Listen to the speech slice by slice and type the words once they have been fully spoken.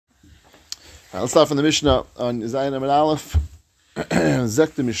Let's start from the Mishnah on Zayin Amid Aleph.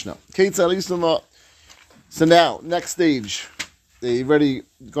 Zek the Mishnah. So now, next stage. They've already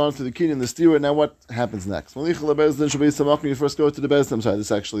gone through the Kinyan and the Stira. Now what happens next? You first go to the Bezdin. I'm sorry, this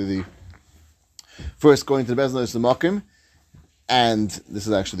is actually the first going to the Bezdin is the Makim. And this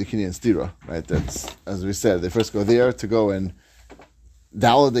is actually the Kinyan and Stira, right? That's, as we said, they first go there to go and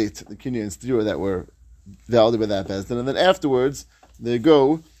validate the Kinyan and Stira that were validated by that Bezdin. And then afterwards, they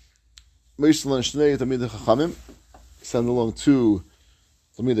go send along to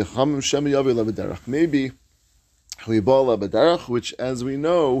Talmidei Chachamim, maybe which, as we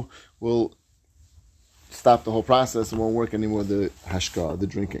know, will stop the whole process and won't work anymore, the hashka, the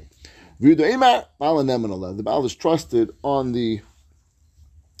drinking. The Baal is trusted on the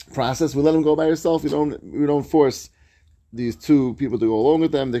process. We let him go by himself. We don't force these two people to go along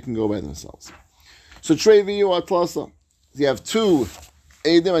with them. They can go by themselves. So Trevi or Atlasa. You have two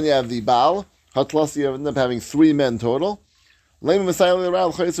Eidim and you have the Baal. Hatlasa, you end up having three men total. What's the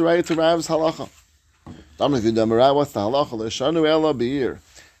halacha?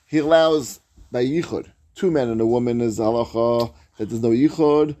 He allows by yichud. Two men and a woman is halacha that there's no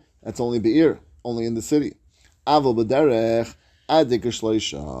yichud. That's only be'ir, only in the city. Aval b'derech adik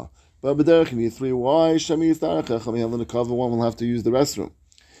shloisha. But b'derech you need three. Why? Shami yistarach echam yel in the cover. One will have to use the restroom.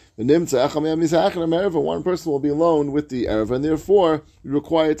 V'nimtza echam yel misach and a one person will be alone with the erev, and therefore you're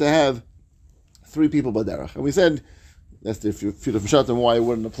required to have three people b'derech. And we said that's the few of Pshatim why it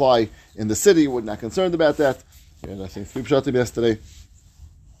wouldn't apply in the city. We're not concerned about that. And I think few Pshatim yesterday.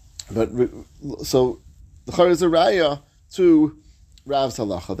 But so the Char is a raya to Rav's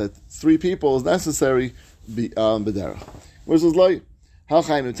halacha that three people is necessary b'derech. Whereas it's like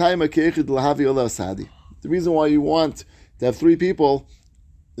the reason why you want to have three people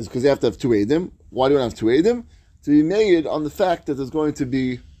is because you have to have two edim. Why do you have two edim? To be made on the fact that there's going to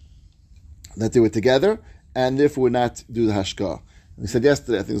be that they were together and therefore would not do the hashka. We said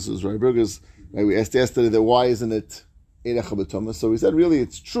yesterday, I think this was Roy Burgers, right? We asked yesterday that why isn't it Erecha B'Tumah? So we said really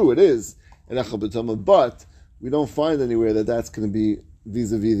it's true, it is Erecha B'Tumah, but we don't find anywhere that that's going to be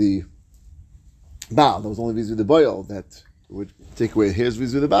vis-a-vis the Baal. That was only vis-a-vis the Boil that would take away. Here's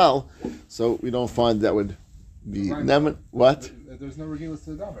vis-a-vis the Baal. So we don't find that would be right. What? There's no regulus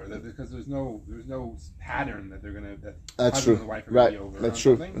to the davar because there's no pattern that they're going to. That's true. Right. That's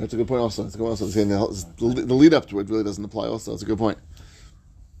true. Something. That's a good point. Also, it's a good also. The lead up to it really doesn't apply. Also, it's a good point.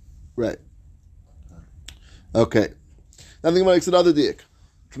 Right. Okay. Now think about another diak.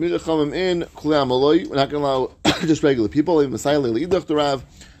 We're not going to allow just regular people. If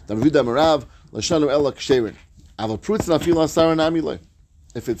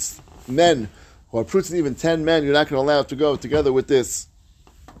it's men who are prutzin, even 10 men, you're not going to allow to go together with this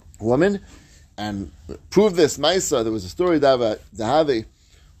woman and prove this. Maisa, there was a story that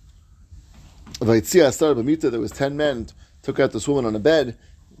there was 10 men took out this woman on a bed.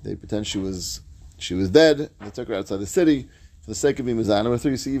 They pretend she was dead. They took her outside the city for the sake of being mizana.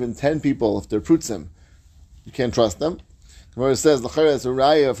 You see even 10 people, if they're prutzim, you can't trust them. The Gemara says, l'chara is a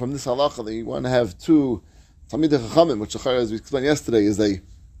raya from this halacha that you want to have two Talmidei Chachamim, which l'chara, as we explained yesterday, is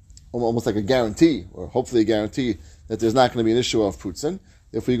almost like a guarantee, or hopefully a guarantee, that there's not going to be an issue of prutzin.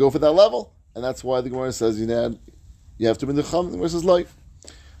 Therefore, you go for that level, and that's why the Gemara says you have to be the Chachamim. The Gemara says, like,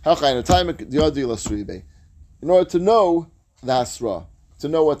 in order to know the Hasra, to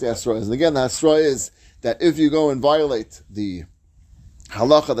know what the Hasra is. And again, the Hasra is that if you go and violate the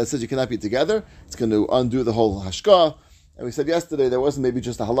halacha that says you cannot be together, it's going to undo the whole hashka. And we said yesterday there wasn't maybe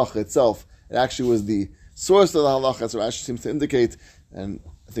just the halacha itself. It actually was the source of the halacha. That's what Rashi seems to indicate. And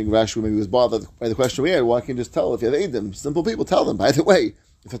I think Rashi maybe was bothered by the question we had. Why can't you just tell if you have Eidim? Simple people, tell them. By the way,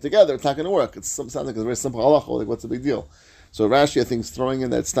 if they're together, it's not going to work. It sounds like a very simple halacha. Like, what's the big deal? So Rashi, I think, is throwing in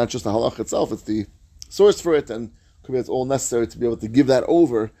that it's not just the halacha itself. It's the source for it. And could be it's all necessary to be able to give that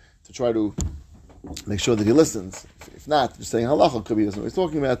over to try to make sure that he listens. If not, just saying halacha could be doesn't know what he's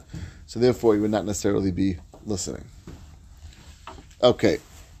talking about. So therefore, he would not necessarily be listening. Okay.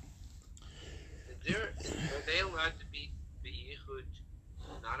 Are they allowed to be yichud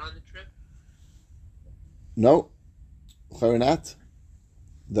not on the trip? No, they're not.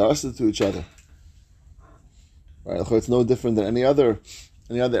 They're used to each other. Right? It's no different than any other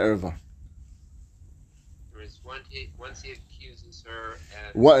erva. Once he accuses her,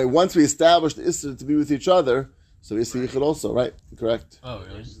 and once we establish the Isser to be with each other, so Isser Yichud also, right? Correct. Oh,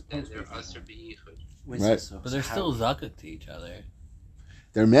 really? Then they're Asr B'Yichud. Right. But they're still zakat to each other.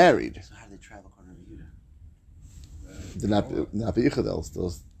 They're married. So how do they travel according to Yehuda? They're not B'Yichud, they'll still.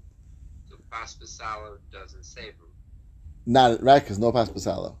 So Pas B'Salo doesn't save them. Not right, because no Pas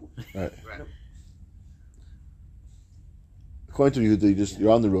B'Salo. Right. Right. according to Yehuda,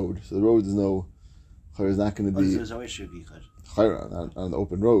 you're on the road, so the road is no. Is not going to be. There's no issue of yichud. Chayra on the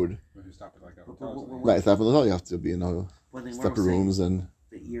open road. If you stop at like a hotel, or something. Right, stop in the hotel. You have to be When the separate Gemara was rooms and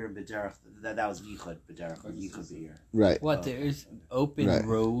saying the ear and bederach, that was yichud bederach, yichud be'ir. right. What, there's open Right.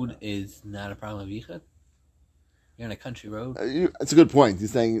 road is not a problem of yichud? You're on a country road? It's a good point.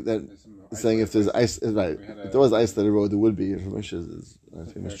 He's saying that. There's some He's saying if there's ice, right? We had If there was ice that road, there would be. Ramesh is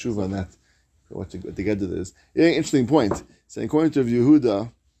famous tshuva on that. What to get to this? Yeah, interesting point. Saying according to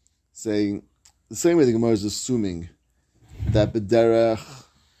Yehuda, saying the same way the Gemara is assuming that b'derech.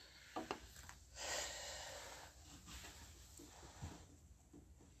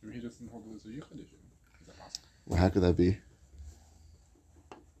 Maybe he doesn't hold it as a yichud issue. Is that possible? Well, how could that be?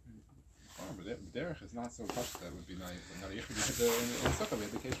 Oh, but derech is not so touched that would be not a yichud. In Sukkah, we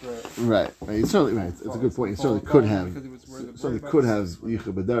had the case where Right. He's certainly right. It's a good point. He certainly could have. Certainly could have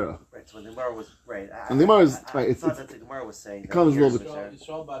yichud b'derech. Right, so when the Gemara was right, And the Gemara is right. I thought that the Gemara was saying that comes a the little ears bit- was there. You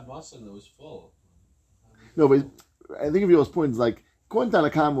saw Bad Muslim, it was full. No, but I think if your point is like according to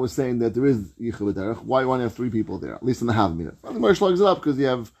Tanakama was saying that there is yichud b'derech. Why you want to have 3 people there? At least in the Havamina. The Gemara slugs it up because you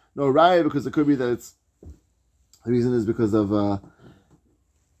have no raya, because it could be that it's the reason is because of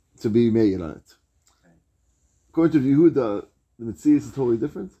to be made on it. According to Yehuda, the Metzias is totally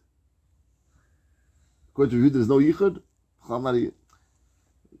different. According to Yehuda, there's no yichud.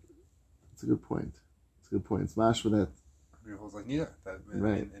 It's a good point. It's mash for that. it was like Nida. That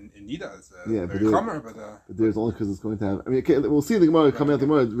Right. in Nida is Yeah, but very there- chomer, but But there's only because it's going to have. I mean, okay, we'll see the Gemara coming out. The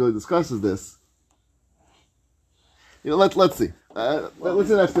Gemara really discusses this. Let's see. Let's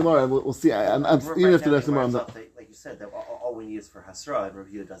see the next Gemara. We'll see. I'm Right even after now, the next Gemara. I'm Gemara not, like you said, that all we need is for Hasra, and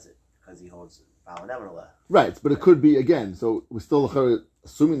Review does it because he holds Baal and Emerla. right, but it could be again. So we're still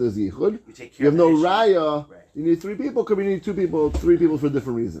assuming there's yichud. You take care You have of no the issue. raya. Right. You need 3 people. Could be you need 2 people, 3 people for a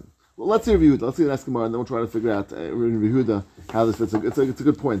different reason. Well, let's see Yehuda. Let's see the next Gemara, and then we'll try to figure out Yehuda how this fits. It's a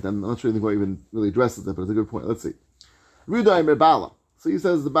good point. I'm not sure the Gemara even really addresses it, but it's a good point. Let's see. Yehuda Imer Bala. So he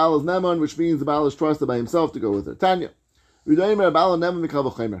says the Bala is Neman, which means the Bala is trusted by himself to go with her. Tanya. Yehuda Imer Bala Neman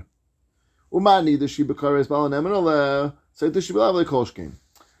Mikal B'Chaymer. Umani the she b'kares Bala Neman ale say the she b'lav le'kolshkein.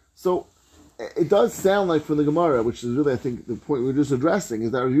 So it does sound like from the Gemara, which is really I think the point we're just addressing,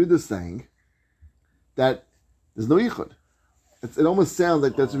 is that Yehuda is saying that there's no yichud. It almost sounds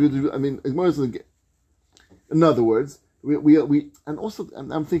like that's really. I mean, in other words, we and also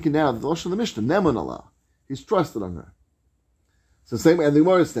I'm thinking now the Lashon of the Mishnah Neman Allah, he's trusted on her. So same way, and the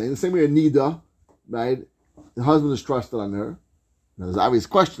Gemara is saying the same way in Nida, right? The husband is trusted on her. Now, there's an obvious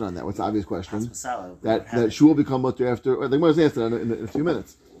question on that. What's the obvious question? Masala, That she will become mutter after. Or the Gemara is answered in a few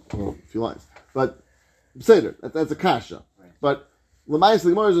minutes, well, a few lines. But Seder, that's a kasha. Right. But Lamais, the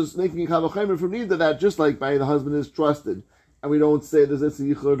Gemara is just making Kavachimer from Nida that just like by the husband is trusted. And we don't say there's a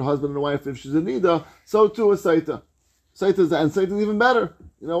yichud husband and wife if she's a nida. So too a saita. Saita is even better.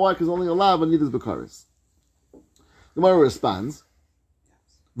 You know why? Because only a lav and nida's bekaris. The Gemara responds,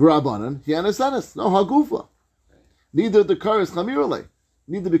 "V'rabanan hianesanis no hagufa. Neither the karis chamirale.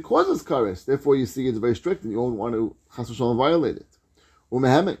 Neither because it's karis. Therefore, you see it's very strict, and you don't want to chas v'shalom violate it.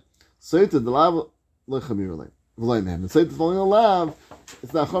 Umehemet saita the lav lechamirale. V'loy mehemet saita is only a lav.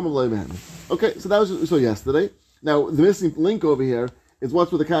 It's not chum v'loy mehemet. Okay, so that was what we saw yesterday. Now, the missing link over here is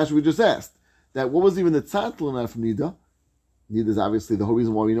what's with the kasha we just asked. That what was even the tzatl on that from Nida? Nida is obviously the whole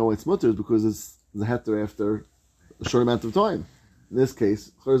reason why we know it's mutter is because it's the heter after a short amount of time. In this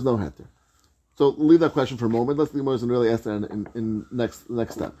case, there's no heter. So leave that question for a moment. Let's the Gemara and really ask that in next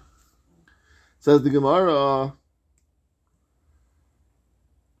step. Says the Gemara.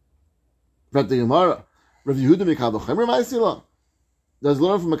 Rav Yehuda Mikal B'Chaymer Ma'asila. Does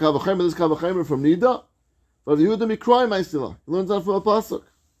learn from Mikal B'Chaymer this Mikal B'Chaymer from Nida? Rav Yehuda Mikroy Ma'asila. He learns that from a pasuk.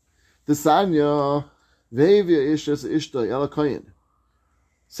 The Sanya Vehevia Ishas Ishtay Ela Koyin.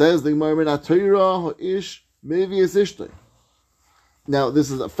 Says the Gemara Min HaTorah Ish Mevias Ishtay. Now this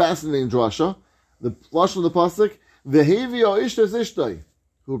is a fascinating drasha. The lashon of the pasuk Vehevia Ishas Ishtay.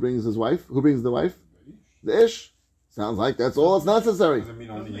 Who brings his wife? Who brings the wife? The Ish. Sounds like that's all that's necessary. doesn't mean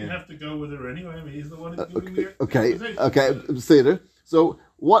Doesn't only he in. have to go with her anyway? I mean, he's the one who's doing the Okay. conversation. Seder. So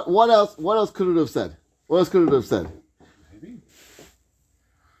what else could it have said? What else could it have said? Maybe.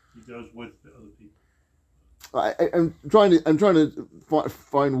 He goes with the other people. I'm trying to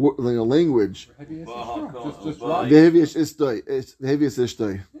find language. Maybe it's Well, just well, drop. The heaviest ishtay. The heaviest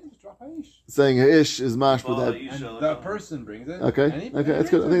ishtay. Yeah, just drop Aish. Saying ish is mash with that. And the person brings it. Okay. and he That's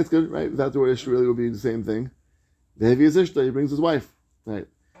good. I think it's good. Right. Without the word ish, really would be the same thing. The heaviest ishtay. He brings his wife. Right.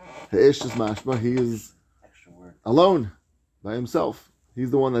 The ish is mashma. He is extra word. alone by himself.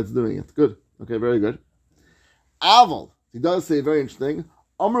 He's the one that's doing it. Good. Okay. Very good. Aval. He does say very interesting.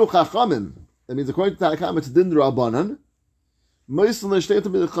 Amru chachamim. That means according to Tanakam, it's din rabbanan. That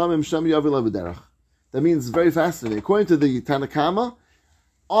means very fascinating. According to the Tanakama,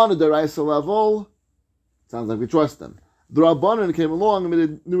 on a deraisa level, sounds like we trust them. The Rabbanan came along and made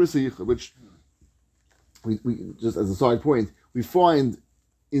a new Yichud, which we just as a side point, we find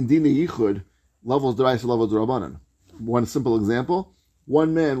in Dina Yichud levels deraisa, levels Rabbanan. One simple example: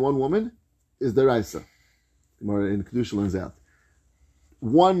 one man, one woman is deraisa. In Kedusha learns out.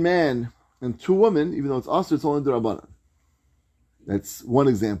 One man and two women, even though it's also, it's only Rabbanan. That's one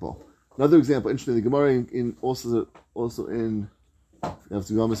example. Another example, interesting, the Gemara in also in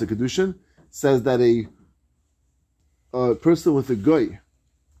Kedushin says that a person with a goy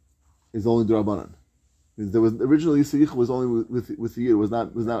is only Rabbanan. There was originally Yisrael was only with the Yid. It was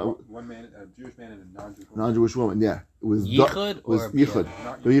not one man, a Jewish man and a non-Jewish woman. Yeah, it was Yichud or Yichud.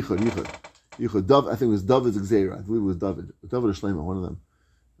 Yichud. Dav, I think it was David's Xera. I believe it was David or Shlomo. One of them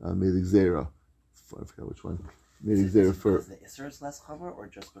made the Xera. I forgot which one. Made the Xera for. Is the Isser is less chomer, or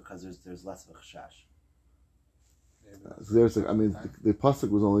just because there's less of a chashash? I mean, the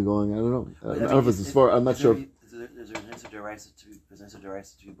pasuk was only going. I don't know. I don't know if it's as far. I'm not sure. There's an Isser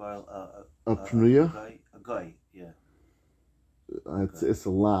deraisa to be boiled A pnuya. A guy, yeah. It's a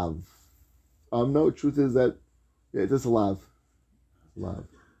lav. No, truth is that it's a lav. Lav.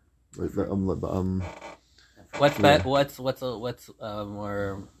 What's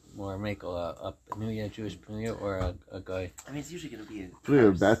more make a Pnuya, Jewish Pnuya, or a guy? I mean, it's usually going to be a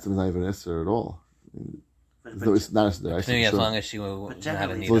Pnuya Batsim is not even Isser at all. It's not Isser. Pnuya, as long as she will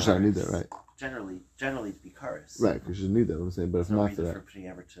have a need. As long as I need that, right? Generally to be karis. Right, because you need that. I'm saying, but if not for that, for Pnuya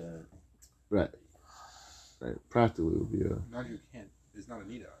ever to. Right. Practically, it would be a. No, you can't. There's not a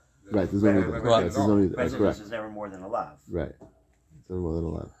nida. Right. There's no nida. There's no nida. That's correct. There's never more than a lav. Right. It's never more than a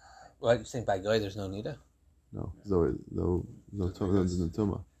lav. What you think by guy? There's no nida. No, no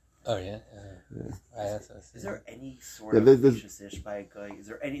tuma. Oh yeah. Is there any sort of ish by a guy? Is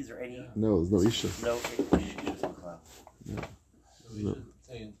there any? No, there's no isha. No ishus in cloud. No.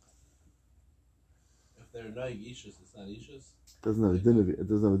 Saying if they're not ishus, it's not ishus. It doesn't have a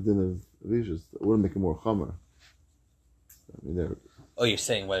din of ishus. It wouldn't make it more chamer. I mean, they're. Oh, you're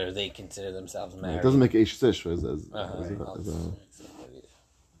saying whether they consider themselves married? It doesn't make ish as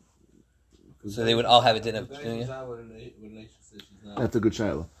so they would all have a din of Pnuya? That's a good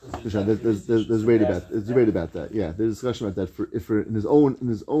shaila. There's rate about that. Yeah, there's discussion about that. If in his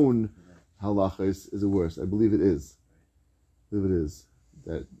own halacha is it worse? I believe it is.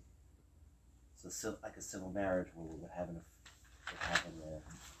 That. So like a civil marriage where we would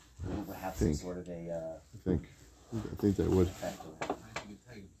have some sort of a. I think that would.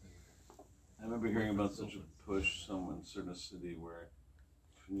 I remember hearing about such a push somewhere in a certain city where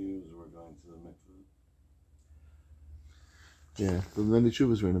news were going to the mikveh. Yeah, the many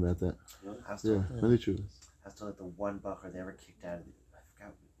chuvas written about that. Many chuvas. Has to let the one bacher they ever kicked out of the, I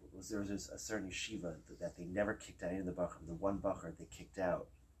forgot, there was a certain yeshiva that they never kicked out any of the bacher. The one bacher they kicked out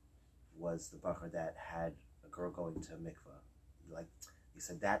was the bacher that had a girl going to mikveh. Like, he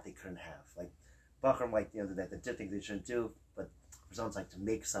said that they couldn't have. Like, bacher, like, that they did things they shouldn't do, but for someone's like to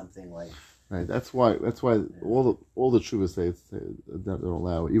make something like. Right, that's why all the chuvas say they don't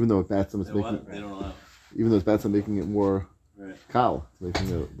allow it, even though that's making they don't allow it. Even though that's making it more kal, making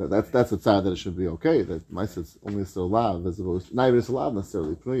it that's a side that it should be okay. That mice is only still lav as opposed to, not even still lav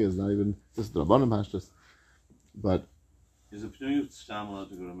necessarily. Pnuya is not even just the rabbanim pashtus, but is the pnuya stam allowed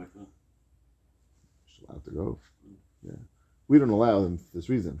to go to mikveh? She's allowed to go. Yeah, we don't allow them for this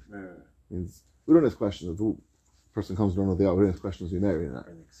reason. Right. Means we don't ask questions of who person comes to know they are. We don't ask questions we marry or not.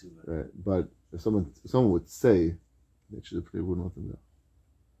 Right, but if someone would say they should we wouldn't let them go.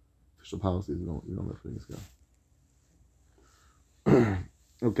 Official policies we don't let things go.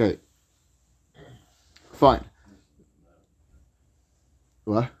 Okay. Fine.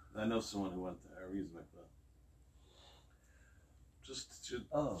 What? I know someone who went to Aries mikveh. Just she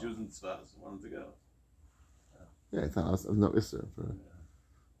was in Tzvaz and wanted to go. Yeah, it's not. No isser for.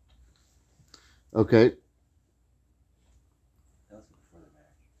 Okay.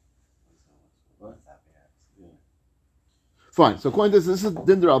 Fine. So according to this is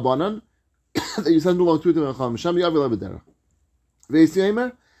din d'Rabbanan that you send along to the Chacham. Sham Yavi Lebederach.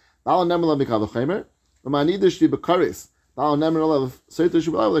 Ve'isimer, Ba'al Nemer Lemikav Chamer. V'manidish Di Bekaris. Ba'al Nemer Lev Seiter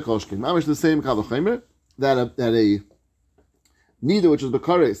Shubalav Lekoshkin. Mamish the same Kav Chamer that a nida which is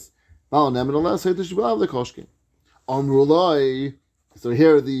Bekaris. Ba'al Nemer Lev Seiter Shubalav Lekoshkin. Amrulai. So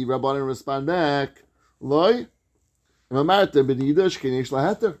here the Rabbanan respond back. Loi. Mamarter b'nida shkinish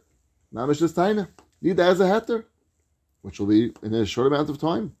laheter. Mamish this time. Nida has a heter, which will be in a short amount of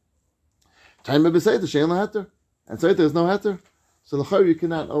time. Time maybe say the shein laheter, and say there's no heter. So the you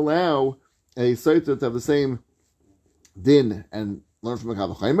cannot allow a saita to have the same din and learn from a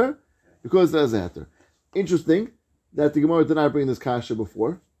Kal V'chomer because there's a heter. Interesting that the Gemara did not bring this kasha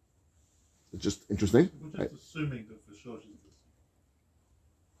before. It's just interesting. We're just Right. assuming that for sure she's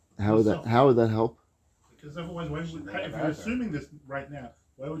this. How would that help? Because otherwise, if you're assuming this right now,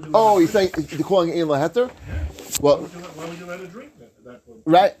 why would you? Oh, he's saying they're calling it in laheter. Yeah. Well, Why would you let her drink then at that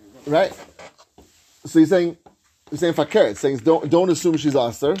point? right. So you're saying fakir. It's saying don't assume she's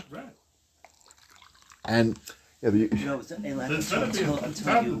aster. Right. And yeah, but No, it's not There's gotta be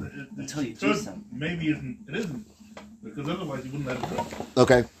a until you so do something. maybe it isn't because otherwise you wouldn't let her drink.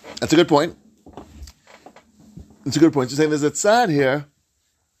 okay, that's a good point. It's a good point. You're saying there's a tzad here,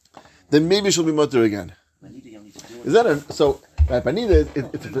 then maybe she'll be mutter again. Manita, you don't need to do it. Is that a so? Right, Banida,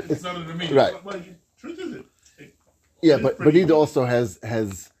 It's not an immediate. right. Well, truth is it. Yeah, but Banida also has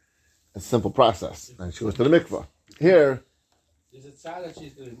a simple process, and she goes to the mikvah. Here, There's a tzad that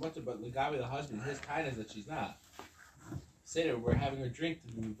she's going to be mutter, but Legabi, the husband, his kind is that she's not. Say that we're having her drink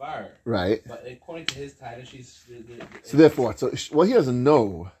to be Muvar. right. But according to his title, she's. So therefore, well, he doesn't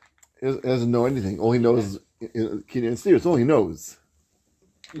know. He doesn't know anything. All he knows is Kenya and Steer. It's all he knows,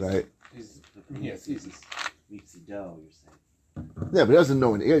 right? Yes, Meets the dough, you're saying. Yeah, but he doesn't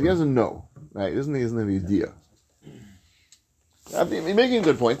know. He doesn't know, right? He doesn't have any idea. I mean, you're making a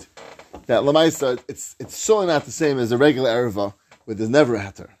good point that Lamaisa, it's certainly not the same as a regular erva where there's never a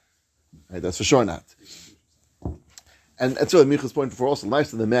heter, right? That's for sure not. And that's really Micha's point before also.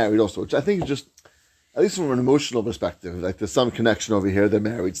 Lamaisa, they're married also, which I think is just, at least from an emotional perspective, like there's some connection over here. They're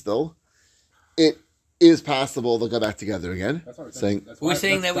married still. It is possible they'll go back together again. That's why we're saying saying. We're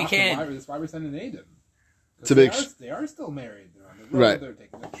saying that we can't. That's why we're sending Aiden. To make They are still married. They're on the road. Right. They're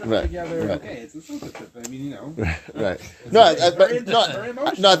taking a trip Right. together. Right. Okay, it's a super trip. I mean, right. It's No, very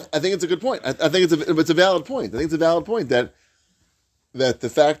I think it's a good point. I think it's a valid point. I think it's a valid point that the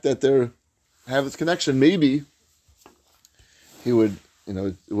fact that they have this connection, maybe he would,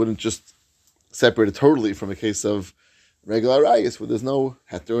 it wouldn't just separate it totally from a case of regular rayas where there's no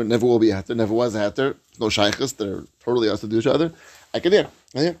heter, never will be a heter, never was a heter, no shaykhs, they're totally us to do each other. I hear.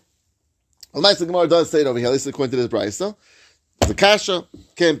 Well, nice, the Gemara does say it over here, at least according to this brayso. The kasha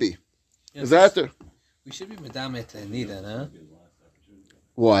can't be. Yeah, Is that heter? We should be medamet Nida, huh?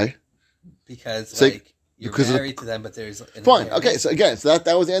 Why? Because So- you're because of the- married to them, but there's Fine. Okay. So again,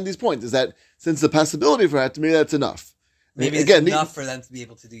 that was Andy's point, is that since the possibility for that, to me, that's enough. maybe it's again, enough for them to be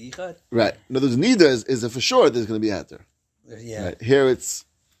able to do yichud. right. In other words, neither is for sure there's going to be a heter. Yeah. Right. Here it's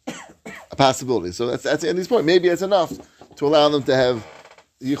a possibility. So that's Andy's point. Maybe it's enough to allow them to have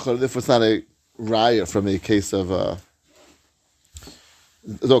yichud if it's not a raya from a case of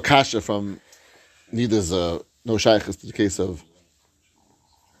no kasha from neither's no shaykhs to the case of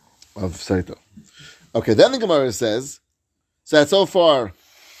Sarito. Okay, then the Gemara says, so that's so far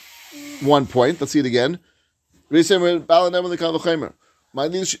one point. Let's see it again. Manida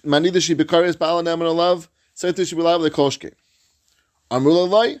she bekaris balanem and love. Sarito she be liable to koshke. Amrul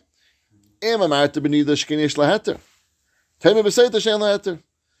alay. Im amarta benida shkinish laheter. Tell me besayta shen laheter.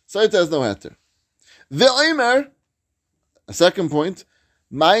 Sarito has no heter. Ve'omer, a second point,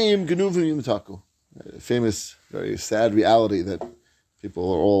 mayim genuvim yimtaku. A famous, very sad reality that people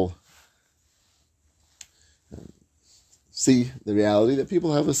are all see the reality that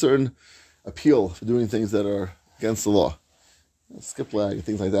people have a certain appeal for doing things that are against the law. Skip lag,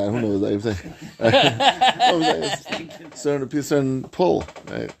 things like that. Who knows? Certain pull.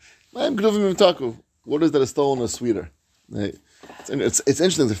 Right? What is that? A stolen or sweeter? Right? It's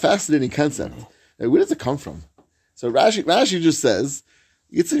interesting. It's a fascinating concept. Right? Where does it come from? So Rashi just says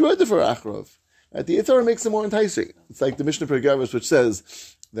it's a word for achrov. Right? The Yitzhar makes it more enticing. It's like the Mishnah Pergavis, which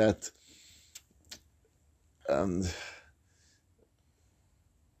says that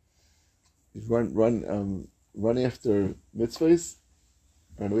run after mitzvahs,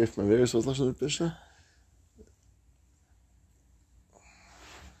 run away from Averis. What's Lashon Mishnah?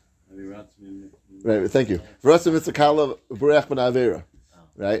 Right. Thank you. V'ratzim mitzvah kala b'reach ben Avera.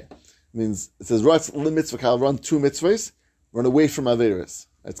 Right. Means it says ratz mitzvah kala, run two mitzvahs, run away from Averis.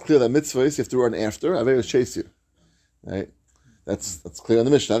 It's clear that mitzvahs you have to run after. Averis chase you. Right. That's clear on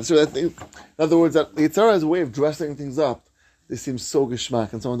the Mishnah. In other words, that the Yitzhar has a way of dressing things up. They seem so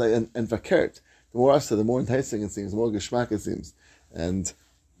geschmack and so on that and vakert. The more asa, the more enticing it seems, the more geschmack it seems, and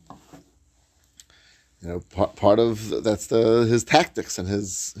part of that's his tactics and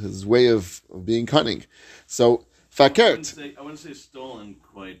his way of being cunning. So fakert. I wouldn't say stolen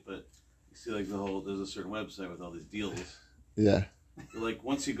quite, but you see like there's a certain website with all these deals. Yeah. Like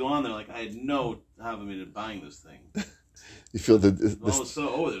once you go on there, like I had no having buying this thing. You feel that there's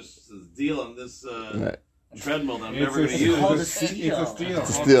this deal on this right. treadmill that I'm It's never a- going to use. called a It's steal. a steal.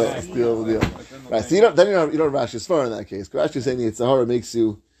 Steal. Right, so you don't Rashi Sfar in that case. Rashi is saying the Yitzhahara makes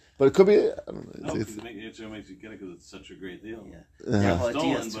you, but it could be, I don't know. No, It's, because it makes you get it because it's such a great deal. Yeah. uh, Their whole idea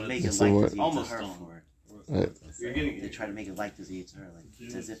Stolen, is to but make it's it like almost the stolen. Yitzhar for it. right. You're getting They try to make it like the Yitzhar, like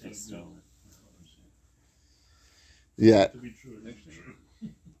it's as if it's stolen. Yeah. To be true.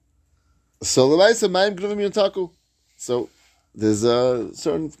 So Lamaisa Maim Gruvim Yontaku. So there's a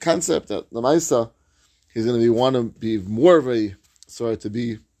certain concept that Lamaisa he's going to want to be more of a sorry to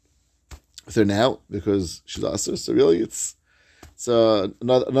be with her now because she's Asr. So really, it's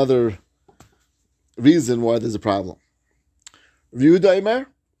another reason why there's a problem. Yehuda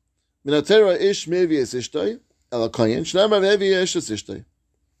Minatera ish mevies ishtay elakayin shnamar mevies ishtay.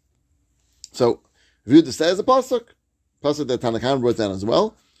 So Yehuda says a pasuk that Tanakh brought down as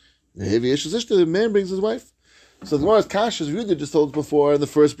well. The man brings his wife. So the Gemara's Kash is Yehuda just told before in the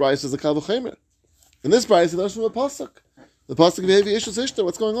first brayso is a Kal V'Chomer. In this brayso, he learns from the pasuk. The pasuk of Hevi Ishus Ishta.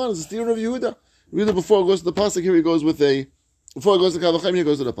 What's going on? It's a steer of Yehuda. Yehuda before he goes to the pasuk, here he goes with before he goes to Kal V'Chomer, he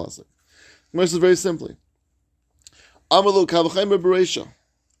goes to the pasuk. The Gemara says very simply. Amalu Kal V'Chomer Bereisha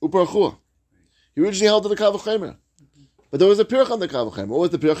Uparchua. He originally held to the Kal V'Chomer, but there was a pircha on the Kal V'Chomer. What was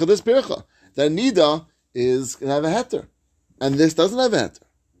the pircha? This pircha that Nida is going to have a heter, and this doesn't have a heter.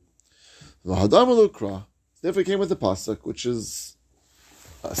 Therefore, he came with the pasuk, which is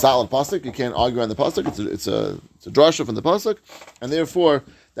a solid pasuk. You can't argue on the pasuk. It's a drasha from the pasuk, and therefore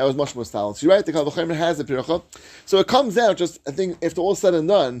that was much more solid. So you're right. The Kal V'Chomer has a pircha. So it comes out. Just I think after all said and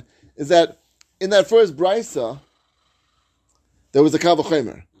done, is that in that first brisa there was a Kal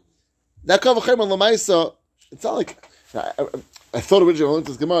V'Chomer. That Kal V'Chomer Lamaisa. It's not like I thought originally when I went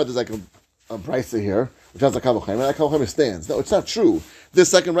to this Gemara. There's like a brisa here which has a Kal V'Chomer. That Kal V'Chomer stands. No, it's not true. This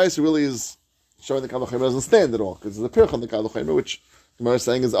second brisa really is showing the Kal V'Chomer doesn't stand at all because there's a pircha on the Kal V'Chomer, which the Gemara is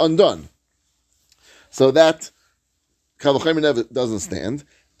saying is undone. So that Kal V'Chomer never doesn't stand,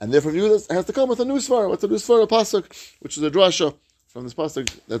 and therefore Yehuda has to come with a new svara. What's a new svara pasuk, which is a drasha from this pasuk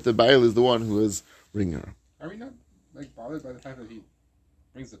that the Baal is the one who is bringing her. Are we not bothered by the fact that he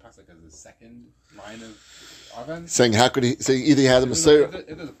brings the pasuk as the second line of Avan? Saying how could he? Saying either he had a Messiah,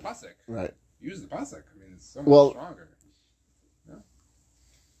 If there's a pasuk, right? use the pasuk. I mean, it's so Well- much stronger. No?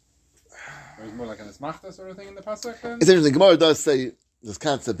 There's more like an asmachta sort of thing in the pasuk then? It's interesting. Gemara does say this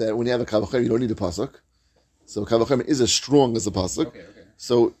concept that when you have a Kal V'Chomer, you don't need a pasuk. So Kal V'Chomer is as strong as a pasuk. Okay.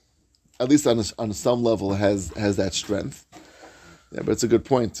 So at least on some level has that strength. Yeah, but it's a good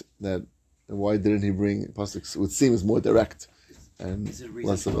point that why didn't he bring pasuk? It would seem is more direct and Is it a reason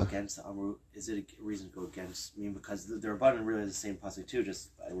less to of go a. against the Amru? Is it a reason to go against? I mean, because the Rabbanan really is the same pasuk too. Just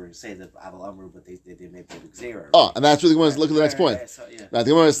we're going to say the Aval Amru, but they made the Xera. Oh, and that's really going to look at the next point. Right, so, yeah. Right,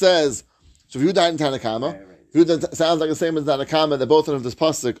 the Gemara says, so if you died in Tanakama, Right. if you sounds like the same as Tanakama, that both of this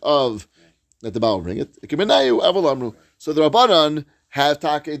pasuk of that the Baal will bring it. It can be Nayu, Aval Amru. So the Rabbanan have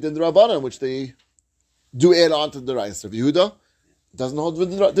Take Din Rabbanan, which they do add on to the Raisa. If Yehuda doesn't hold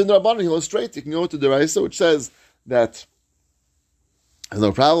Din Rabbanan, he goes straight. He can go to the Raisa, which says that there's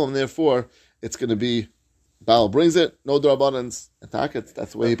no problem. Therefore, it's going to be Baal brings it, no Rabbanans, attack it.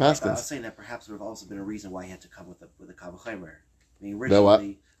 That's the way he I was paskins. saying that perhaps there would have also been a reason why he had to come with the Kal V'Chomer. I mean, The what?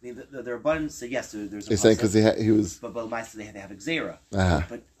 originally, I mean, the Rabbanan said yes. There's a They're saying pasuk, because he was. but Ma'aseh they have Xera. Uh-huh.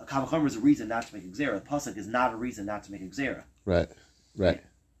 But a Kal V'Chomer is a reason not to make Xera. The pasuk is not a reason not to make Xera. Right. The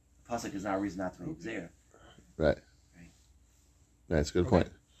pasuk is not a reason not to make Xera. Right. That's a good point.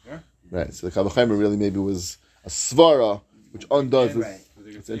 Yeah. Right. So the Kal V'Chomer really maybe was a svara which undoes this. Right.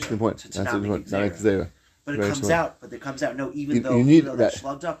 It's an interesting point. To That's not a good make point. Not make Xera. Xera. But Very it comes smart. out. But it comes out. No, even You though need- they're right.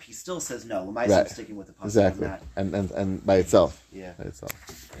 slugged up, he still says no. Lamaisa Right. is sticking with the pasuk. Exactly. Not, And by itself. yeah. By itself.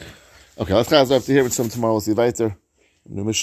 Okay, let's guys have to hear with some tomorrow. We'll see you later.